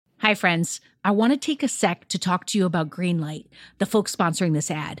Hi, friends. I want to take a sec to talk to you about Greenlight, the folks sponsoring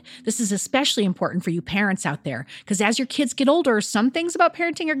this ad. This is especially important for you parents out there, because as your kids get older, some things about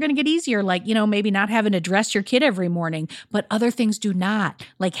parenting are going to get easier, like, maybe not having to dress your kid every morning, but other things do not,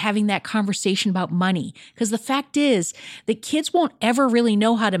 like having that conversation about money. Because the fact is that kids won't ever really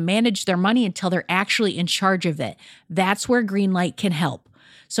know how to manage their money until they're actually in charge of it. That's where Greenlight can help.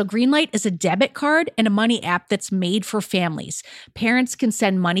 So Greenlight is a debit card and a money app that's made for families. Parents can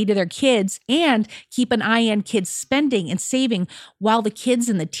send money to their kids and keep an eye on kids' spending and saving, while the kids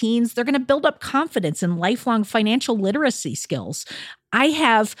and the teens, they're going to build up confidence and lifelong financial literacy skills. I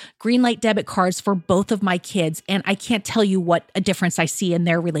have Greenlight debit cards for both of my kids, and I can't tell you what a difference I see in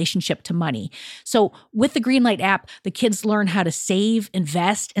their relationship to money. So with the Greenlight app, the kids learn how to save,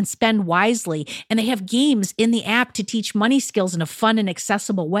 invest, and spend wisely, and they have games in the app to teach money skills in a fun and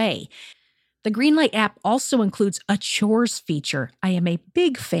accessible way. The Greenlight app also includes a chores feature. I am a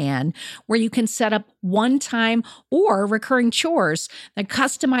big fan, where you can set up one-time or recurring chores that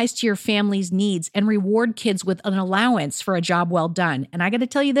customize to your family's needs and reward kids with an allowance for a job well done. And I got to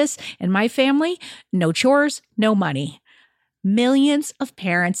tell you this, in my family, no chores, no money. Millions of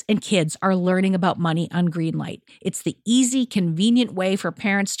parents and kids are learning about money on Greenlight. It's the easy, convenient way for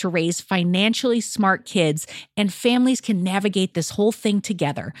parents to raise financially smart kids, and families can navigate this whole thing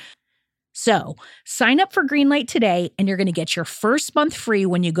together. So sign up for Greenlight today, and you're going to get your first month free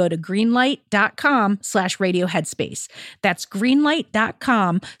when you go to greenlight.com/radioheadspace. That's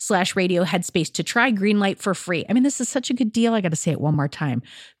greenlight.com/radioheadspace to try Greenlight for free. I mean, this is such a good deal. I got to say it one more time.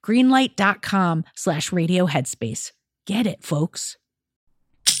 Greenlight.com/radioheadspace. Get it, folks.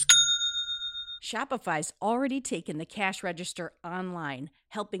 Shopify's already taken the cash register online,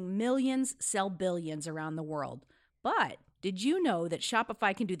 helping millions sell billions around the world. But did you know that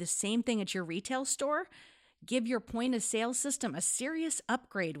Shopify can do the same thing at your retail store? Give your point of sale system a serious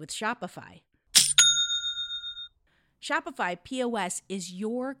upgrade with Shopify. Shopify POS is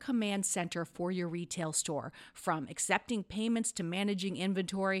your command center for your retail store. From accepting payments to managing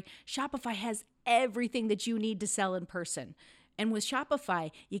inventory, Shopify has everything that you need to sell in person. And with Shopify,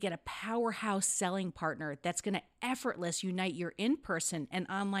 you get a powerhouse selling partner that's going to effortlessly unite your in-person and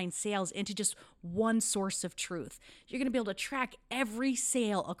online sales into just one source of truth. You're going to be able to track every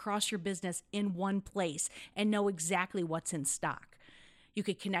sale across your business in one place and know exactly what's in stock. You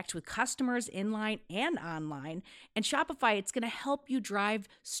could connect with customers inline and online. And Shopify, it's going to help you drive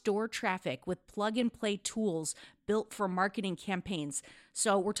store traffic with plug-and-play tools built for marketing campaigns.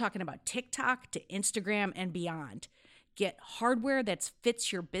 So we're talking about TikTok to Instagram and beyond. Get hardware that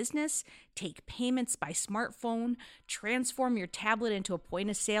fits your business, take payments by smartphone, transform your tablet into a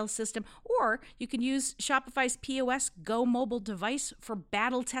point-of-sale system, or you can use Shopify's POS Go mobile device for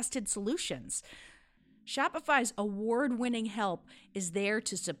battle-tested solutions. Shopify's award-winning help is there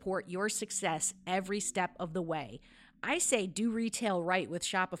to support your success every step of the way. I say do retail right with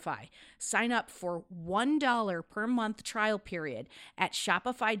Shopify. Sign up for $1 per month trial period at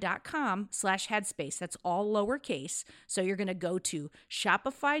shopify.com/headspace. That's all lowercase. So you're going to go to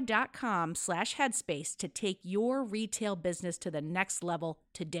shopify.com/headspace to take your retail business to the next level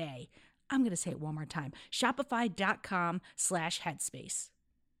today. I'm going to say it one more time. Shopify.com/headspace.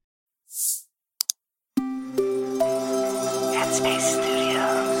 Headspace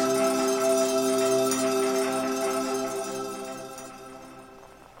Studios.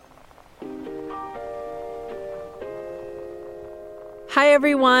 Hi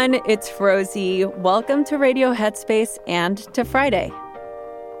everyone, it's Rosie. Welcome to Radio Headspace and to Friday.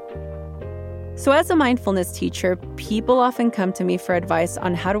 So as a mindfulness teacher, people often come to me for advice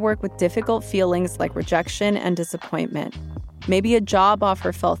on how to work with difficult feelings like rejection and disappointment. Maybe a job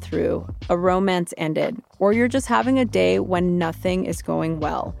offer fell through, a romance ended, or you're just having a day when nothing is going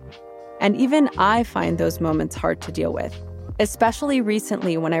well. And even I find those moments hard to deal with, especially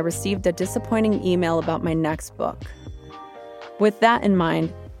recently when I received a disappointing email about my next book. With that in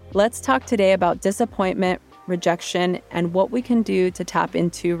mind, let's talk today about disappointment, rejection, and what we can do to tap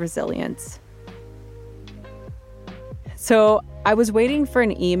into resilience. So I was waiting for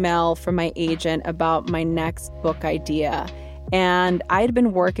an email from my agent about my next book idea, and I had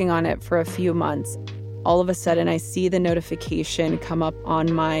been working on it for a few months. All of a sudden, I see the notification come up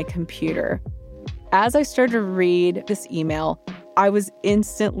on my computer. As I started to read this email, I was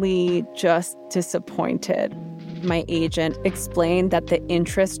instantly just disappointed. My agent explained that the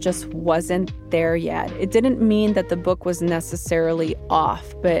interest just wasn't there yet. It didn't mean that the book was necessarily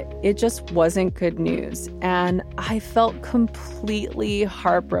off, but it just wasn't good news. And I felt completely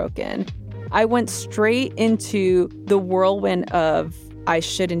heartbroken. I went straight into the whirlwind of, I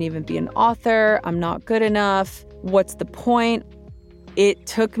shouldn't even be an author. I'm not good enough. What's the point? it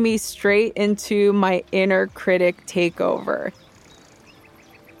took me straight into my inner critic takeover.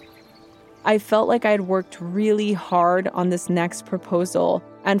 I felt like I'd worked really hard on this next proposal,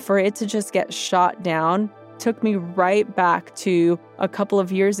 and for it to just get shot down took me right back to a couple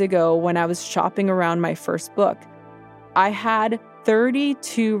of years ago when I was shopping around my first book. I had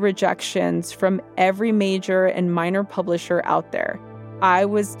 32 rejections from every major and minor publisher out there. I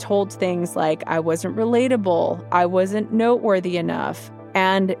was told things like I wasn't relatable, I wasn't noteworthy enough,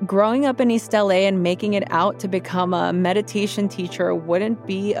 and growing up in East LA and making it out to become a meditation teacher wouldn't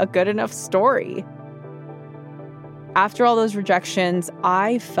be a good enough story. After all those rejections,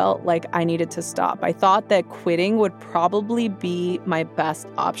 I felt like I needed to stop. I thought that quitting would probably be my best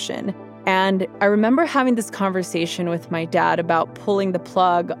option. And I remember having this conversation with my dad about pulling the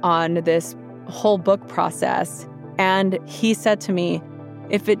plug on this whole book process. And he said to me,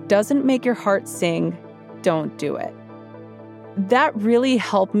 if it doesn't make your heart sing, don't do it. That really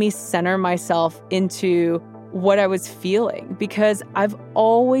helped me center myself into what I was feeling, because I've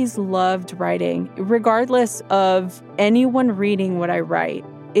always loved writing. Regardless of anyone reading what I write,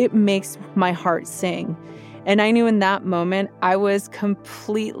 it makes my heart sing. And I knew in that moment I was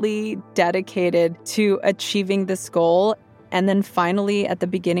completely dedicated to achieving this goal. And then finally, at the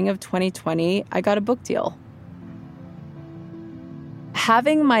beginning of 2020, I got a book deal.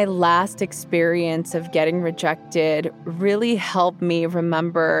 Having my last experience of getting rejected really helped me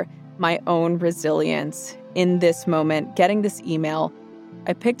remember my own resilience in this moment, getting this email.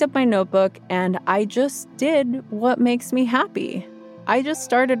 I picked up my notebook and I just did what makes me happy. I just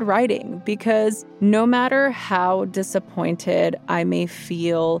started writing, because no matter how disappointed I may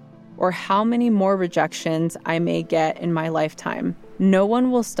feel or how many more rejections I may get in my lifetime, no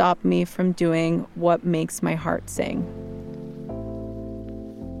one will stop me from doing what makes my heart sing.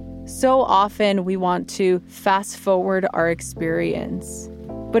 So often we want to fast forward our experience,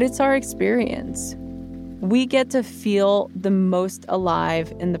 but it's our experience. We get to feel the most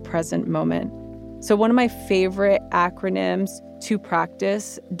alive in the present moment. So one of my favorite acronyms to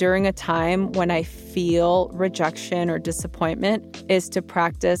practice during a time when I feel rejection or disappointment is to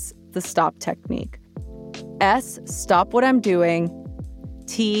practice the stop technique. S, stop what I'm doing.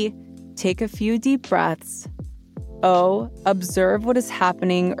 T, take a few deep breaths. O, observe what is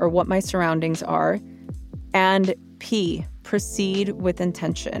happening or what my surroundings are. And P, proceed with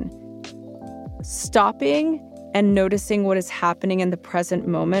intention. Stopping and noticing what is happening in the present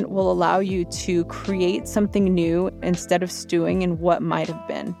moment will allow you to create something new instead of stewing in what might have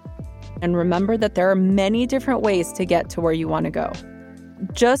been. And remember that there are many different ways to get to where you want to go.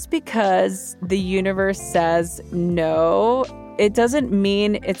 Just because the universe says no, it doesn't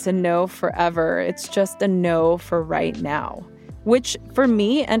mean it's a no forever. It's just a no for right now, which for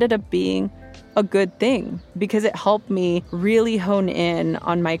me ended up being a good thing, because it helped me really hone in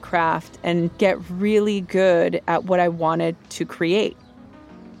on my craft and get really good at what I wanted to create.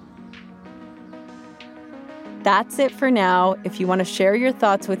 That's it for now. If you want to share your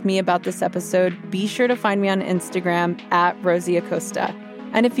thoughts with me about this episode, be sure to find me on Instagram at Rosie Acosta.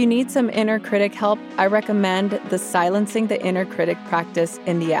 And if you need some inner critic help, I recommend the Silencing the Inner Critic practice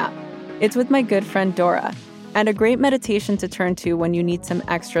in the app. It's with my good friend Dora, and a great meditation to turn to when you need some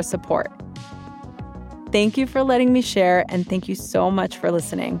extra support. Thank you for letting me share, and thank you so much for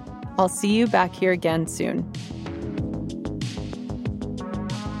listening. I'll see you back here again soon.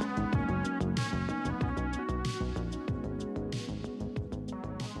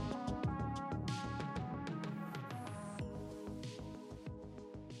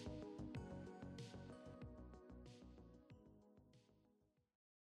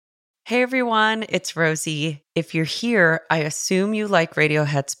 Hey everyone, it's Rosie. If you're here, I assume you like Radio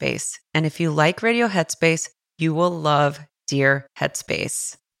Headspace. And if you like Radio Headspace, you will love Dear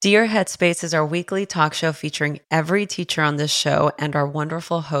Headspace. Dear Headspace is our weekly talk show featuring every teacher on this show and our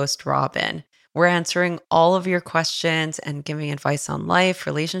wonderful host, Robin. We're answering all of your questions and giving advice on life,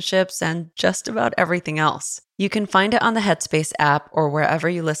 relationships, and just about everything else. You can find it on the Headspace app or wherever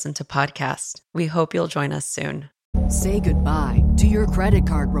you listen to podcasts. We hope you'll join us soon. Say goodbye to your credit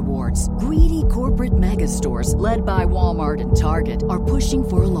card rewards. Greedy corporate mega stores, led by Walmart and Target, are pushing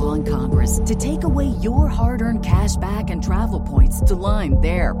for a law in Congress to take away your hard-earned cash back and travel points to line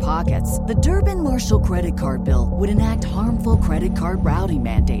their pockets. The Durbin-Marshall credit card bill would enact harmful credit card routing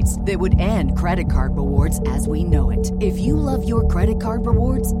mandates that would end credit card rewards as we know it. If you love your credit card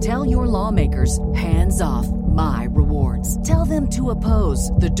rewards, tell your lawmakers, hands off my rewards. Tell them to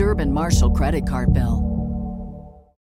oppose the Durbin-Marshall credit card bill.